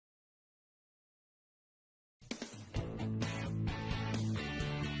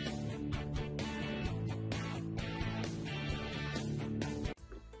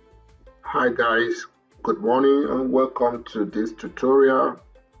Hi guys, good morning and welcome to this tutorial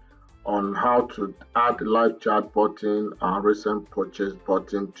on how to add live chat button and recent purchase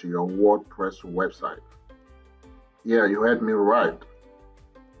button to your WordPress website. Yeah, you heard me right.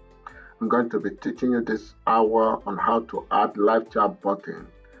 I'm going to be teaching you this hour on how to add live chat button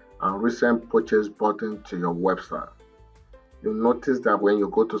and recent purchase button to your website. You'll notice that when you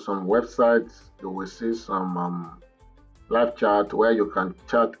go to some websites, you will see some live chat where you can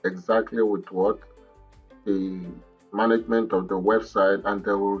chat exactly with what the management of the website, and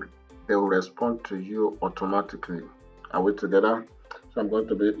they will respond to you automatically. Are we together? So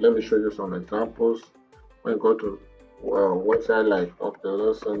let me show you some examples. When you go to a website like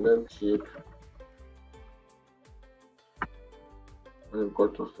Namecheap, when you go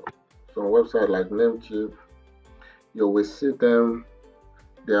to some website like Namecheap, you will see them,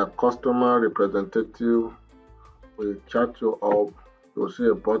 their customer representative will chat you up. You'll see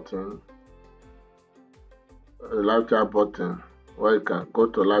a button, a live chat button, where you can go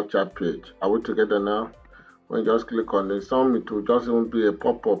to live chat page. Are we together now? When you just click on it, it will just even be a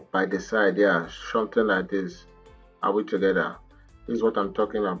pop-up by the side. Yeah, something like this. Are we together? This is what I'm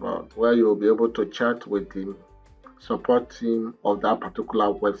talking about, where you'll be able to chat with the support team of that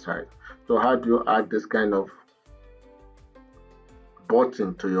particular website. So how do you add this kind of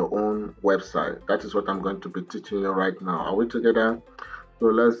button to your own website? That is what I'm going to be teaching you right now. Are we together? So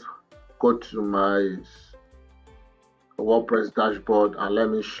let's go to my WordPress dashboard and let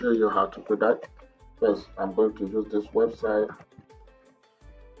me show you how to do that. First, I'm going to use this website.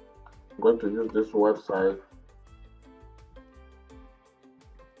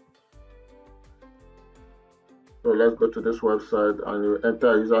 So let's go to this website and you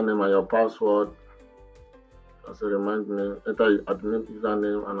enter your username and your password. As a reminder, enter your admin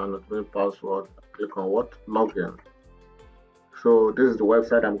username and an admin password. Click on what? Login. So this is the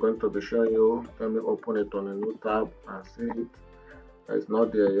website I'm going to be showing you. Let me open it on a new tab and see it. It's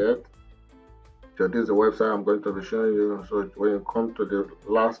not there yet. So this is the website I'm going to be showing you. So when you come to the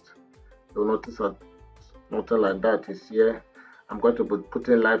last, you'll notice that nothing like that is here. I'm going to be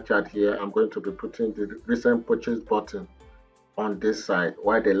putting live chat here. I'm going to be putting the recent purchase button on this side,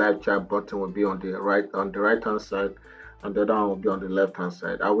 while the live chat button will be on the right hand side, and the other one will be on the left hand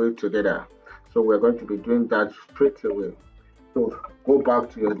side. Are we together? So we're going to be doing that straight away. So go back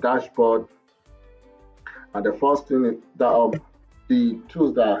to your dashboard, and the first thing is that the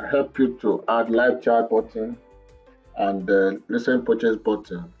tools that help you to add live chat button and the recent purchase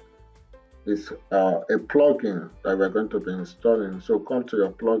button is a plugin that we're going to be installing. So come to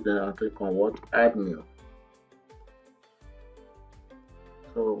your plugin and click on what? Add new.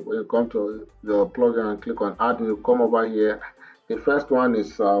 So when you come to your plugin and click on add new, come over here. The first one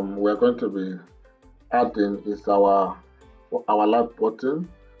is we're going to be adding is our live button.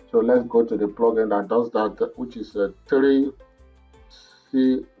 So let's go to the plugin that does that, which is a 3CX.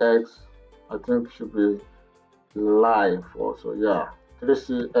 I think should be live also. Yeah,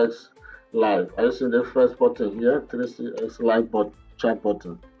 3CX live. Are you seeing the first button here? 3CX live chat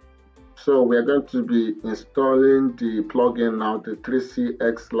button. So we are going to be installing the plugin now, the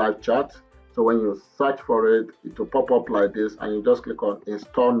 3CX live chat. So when you search for it, it will pop up like this, and you just click on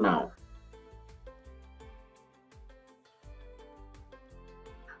install now.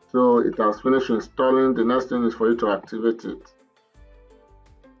 So it has finished installing. The next thing is for you to activate it.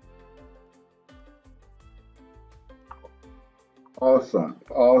 Awesome.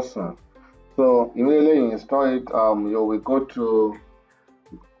 So immediately you install it, you will go to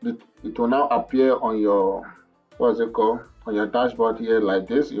it will now appear on your on your dashboard here like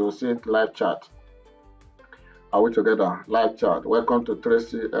this. You will see it live chat. Are we together? Live chat. Welcome to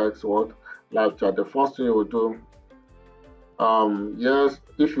 3CX what? Live chat. The first thing you will do, yes,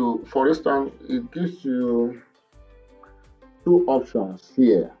 if you, for instance, it gives you two options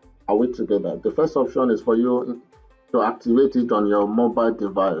here. Are we together? The first option is for you to activate it on your mobile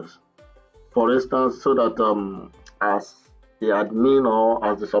device, for instance, so that as the admin or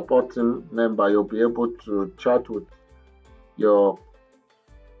as the supporting member, you'll be able to chat with your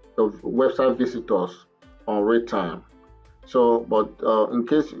website visitors on real time. So, but in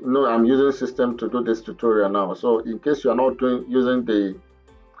case you know, I'm using system to do this tutorial now. So in case you're not using the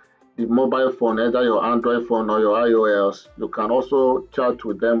mobile phone, either your Android phone or your iOS, you can also chat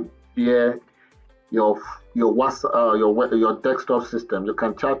with them via your WhatsApp, your desktop system. You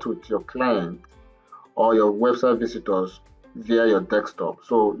can chat with your client or your website visitors via your desktop.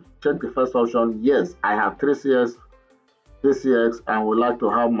 So check the first option. Yes, I have 3CX and would like to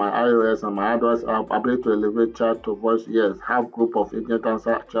have my iOS and my Android app ability to elevate chat to voice. Yes, have group of agent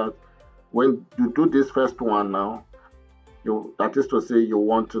answer chat. When you do this first one now, that is to say, you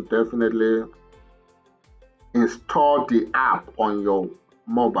want to definitely install the app on your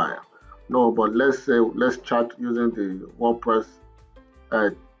mobile. No, but let's chat using the WordPress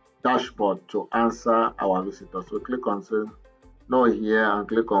dashboard to answer our visitors. So click on say no here and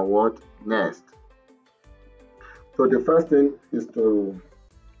click on what next. So the first thing is to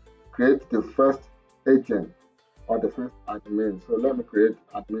create the first agent or the first admin. So let me create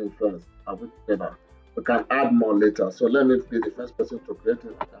admin first. Are we together? We can add more later. So let me be the first person to create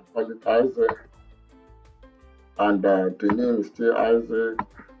it. I can call it Isaac. And the name is still Isaac.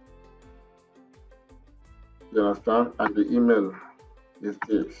 You understand? And the email is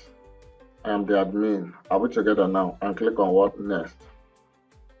this. I am the admin. Are we together now? And click on what next.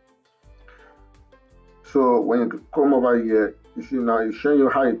 So when you come over here, you see now it's showing you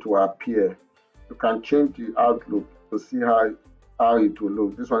how it will appear. You can change the outlook to see how it will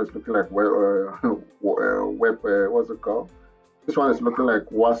look. This one is looking like what's it called? This one is looking like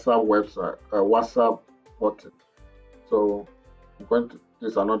WhatsApp website, WhatsApp button. So I'm going to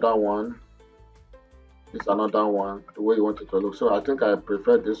this another one. This another one. The way you want it to look. So I think I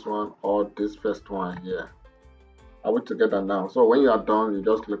prefer this one or this first one here. Are we together now? So when you are done, you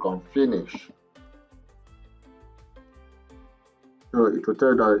just click on finish. So it will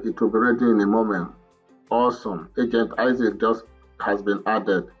tell you that it will be ready in a moment. Awesome. Agent Isaac just has been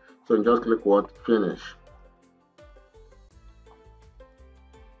added. So you just click what? Finish.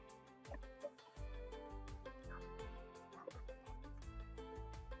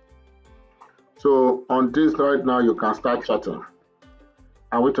 So on this right now, you can start chatting.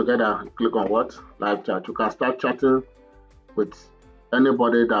 Are we together? Click on what? Live chat. You can start chatting with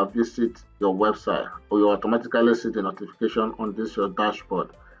anybody that visits your website, or you automatically see the notification on this your dashboard.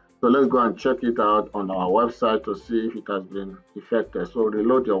 So let's go and check it out on our website to see if it has been effected. So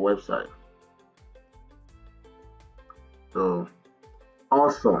reload your website. So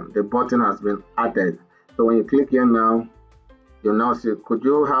awesome, the button has been added. So when you click here now, you now see, could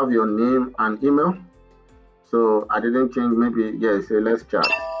you have your name and email? So I didn't change, maybe, yeah, say let's chat.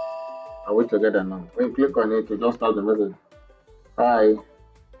 Are we together now? When you click on it, you just start the message. Hi,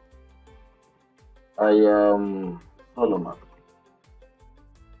 I am Solomon.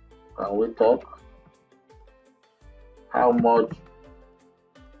 Can we talk? How much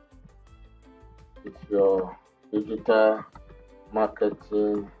is your digital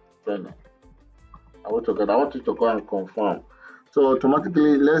marketing training? Are we together? I want you to go and confirm. So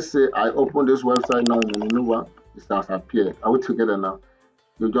automatically, let's say I open this website now in Maneuver, it has appeared. Are we together now?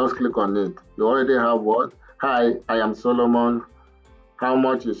 You just click on it. You already have what? Hi, I am Solomon. How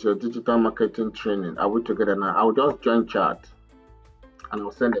much is your digital marketing training? Are we together now? I'll just join chat and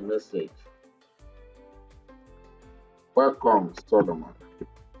I'll send a message. Welcome, Solomon.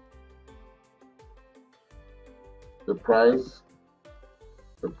 The price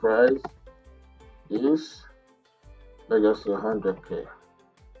is, let's just say 100K.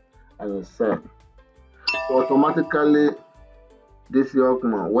 And you send. So automatically, this young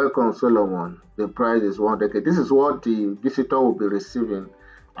man, welcome Solomon, the price is 100K. This is what the visitor will be receiving,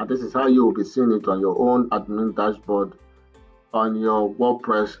 and this is how you will be seeing it on your own admin dashboard, on your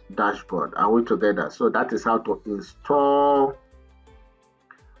WordPress dashboard. Are we together? So that is how to install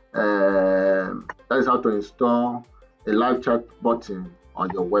a live chat button on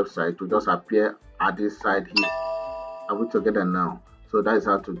your website to just appear at this side here. Are we together now? So that is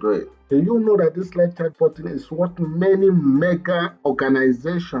how to do it. Do you know that this live chat button is what many mega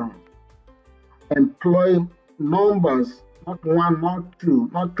organizations employ numbers, not one, not two,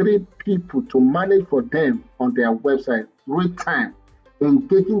 not three people to manage for them on their website real time,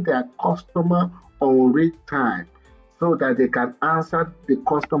 engaging their customer on real time so that they can answer the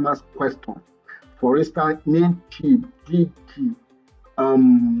customer's question. For instance, name Chip, GT,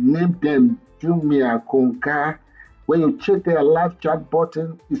 name them Jumia, Konka. When you check their live chat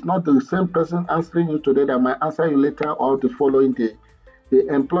button, it's not the same person answering you today that might answer you later or the following day. They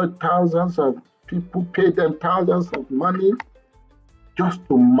employ thousands of people, pay them thousands of money just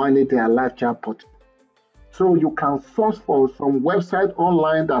to manage their live chat button. So you can source for some website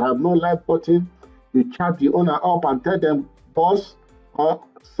online that have no live button. You chat the owner up and tell them, boss or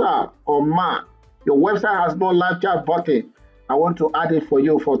sir or ma, your website has no live chat button. I want to add it for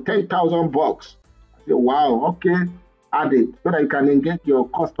you for 10,000 bucks. I say, wow, okay, add it so that you can engage your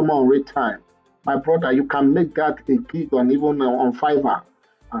customer on real time. My brother, you can make that a gig on even on Fiverr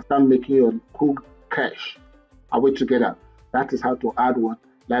and start making your cool cash. Are we together? That is how to add one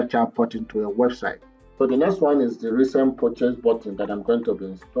live chat button to your website. So the next one is the recent purchase button that I'm going to be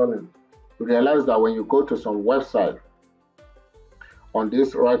installing. You realize that when you go to some website, on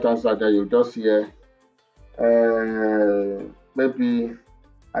this right hand side there, you just hear Maybe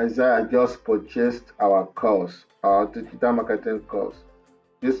Isaiah just purchased our course, our digital marketing course.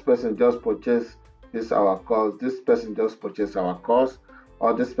 This person just purchased this our course. This person just purchased our course,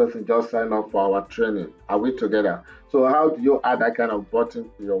 or this person just signed up for our training. Are we together? So how do you add that kind of button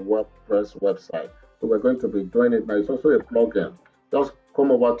to your WordPress website? So we're going to be doing it now. It's also a plugin. Just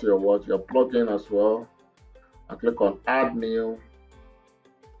come over to your plugin as well, and click on Add New.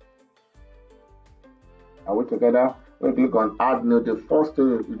 Are we together? When you click on Add New, the first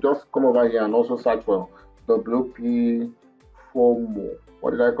thing you just come over here and also search for WP FOMO.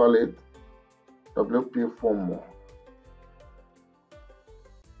 What did I call it? WP FOMO.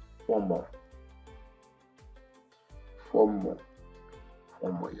 FOMO,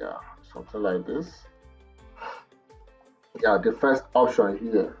 yeah, something like this. Yeah, the first option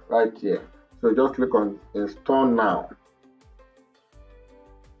here, right here. So just click on Install Now.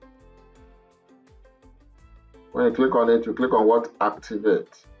 When you click on it, you click on what?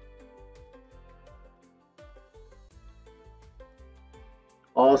 Activate.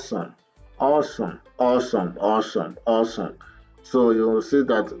 Awesome. So you will see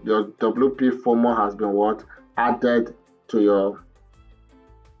that your WP FOMO has been what? Added to your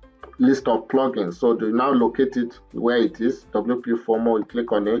list of plugins. So do you now locate it where it is? WP FOMO, you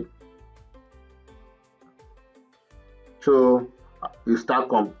click on it. So you start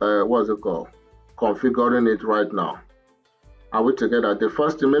what's it called? Configuring it right now. Are we together? The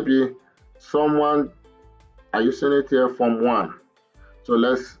first thing, maybe someone, are you seeing it here? Form 1. So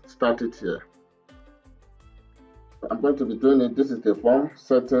let's start it here. I'm going to be doing it. This is the form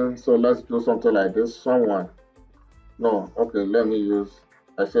setting. So let's do something like this. Someone. No, okay, let me use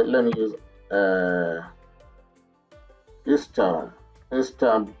Istanbul. Is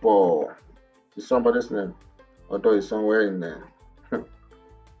somebody's name? Although it's somewhere in there.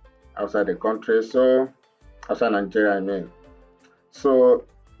 Outside the country, so outside Nigeria, I mean. So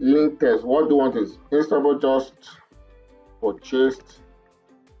link test, what do you want is Istanbul just purchased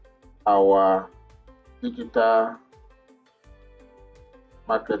our digital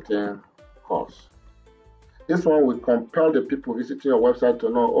marketing course. This one will compel the people visiting your website to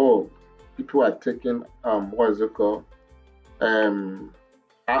know, oh, people are taking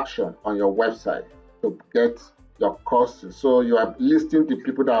action on your website to get your courses. So you are listing the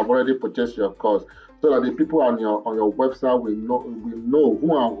people that have already purchased your course, so that the people on your website will know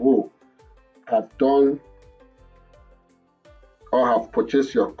who and who have done or have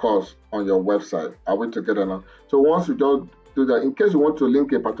purchased your course on your website. Are we together now? So once you just do that, in case you want to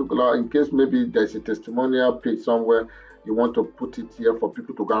link a particular, in case maybe there's a testimonial page somewhere, you want to put it here for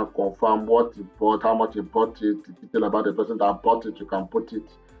people to go and confirm what you bought, how much you bought it, the detail about the person that bought it, you can put it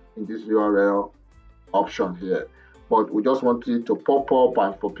in this URL option here. But we just want it to pop up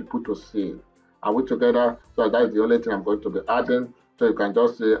and for people to see. Are we together? So that's the only thing I'm going to be adding. So you can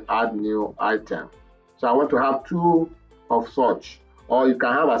just say add new item. So I want to have 2 of such, or you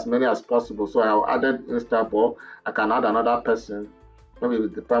can have as many as possible. So I added Istanbul. I can add another person, maybe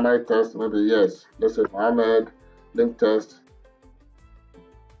with the primary text, maybe yes. Let's say Mohammed, link test.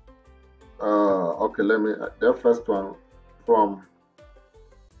 Okay, let me the first one from,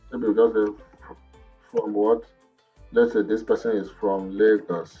 maybe we just say from what? Let's say this person is from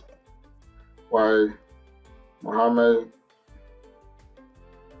Lagos. Why Mohammed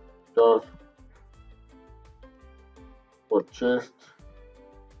just purchased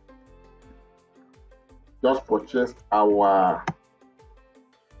our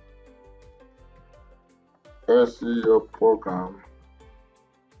SEO program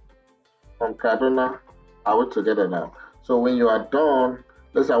from Kaduna. Are we together now? So when you are done,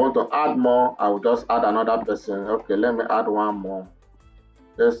 let's say I want to add more, I will just add another person. Okay, let me add one more.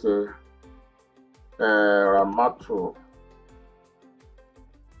 Let's say Ramatu,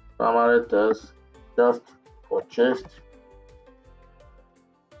 primary test, just purchased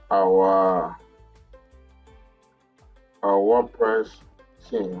our WordPress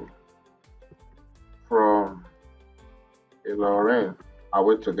theme from Ilorin. Are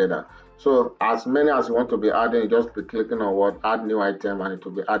we together? So as many as you want to be adding, you just be clicking on what? Add new item, and it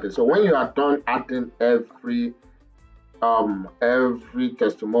will be added. So when you are done adding every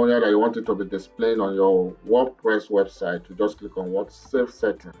testimonial that you want it to be displaying on your WordPress website, you just click on what? Save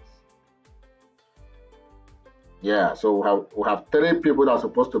settings. Yeah, so we have 3 people that are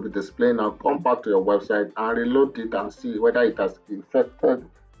supposed to be displaying. Now come back to your website and reload it and see whether it has taken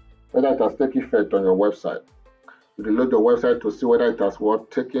effect on your website. You reload your website to see whether it has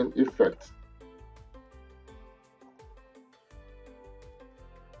taken effect.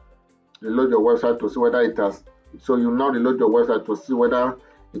 Reload your website to see whether it has. So you now reload your website to see whether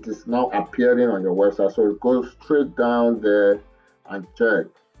it is now appearing on your website. So go straight down there and check.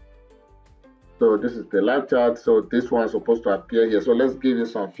 So this is the live chat. So this one is supposed to appear here. So let's give it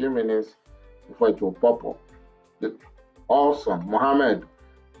some few minutes before it will pop up. Awesome. Mohammed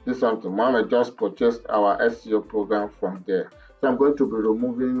did something. Mohammed just purchased our SEO program from there. So I'm going to be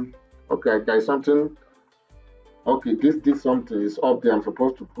removing. Okay, there is something. Okay, this did something. It's up there. I'm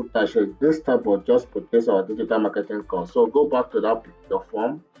supposed to put that. This type of just purchase our digital marketing course. So go back to that your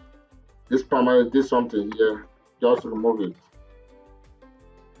form. This primary did something here. Just remove it.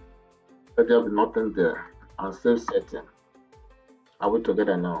 Let there be nothing there and save setting. Are we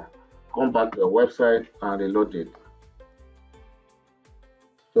together now? Come back to the website and reload it.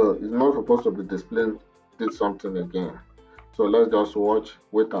 So it's not supposed to be displaying did something again. So let's just watch,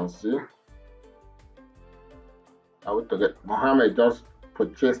 wait and see. Are we together? Mohammed just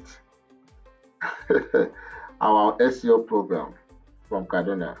purchased our SEO program from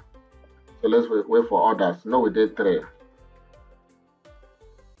Kaduna. So let's wait for others. No, we did 3.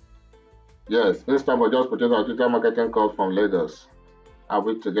 Yes, Instagram just purchased our digital marketing course from Lagos. Are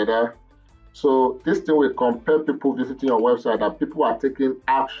we together? So this thing will compare people visiting your website, that people are taking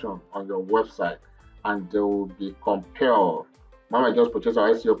action on your website and they will be compelled. Mama just purchased our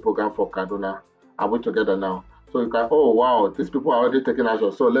SEO program for Kaduna. Are we together now? So you can, oh wow, these people are already taking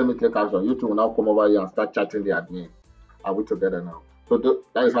action. So let me take action. You two will now come over here and start chatting the admin. Are we together now? So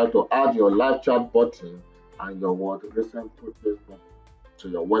that is how to add your live chat button and your recent purchase button to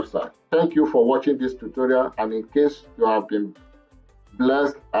your website. Thank you for watching this tutorial, and in case you have been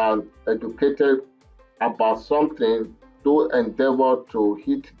blessed and educated about something, do endeavor to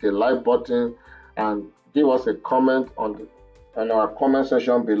hit the like button and give us a comment on our comment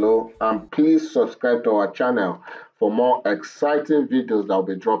section below, and please subscribe to our channel for more exciting videos that will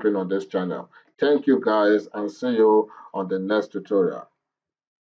be dropping on this channel. Thank you guys, and see you on the next tutorial.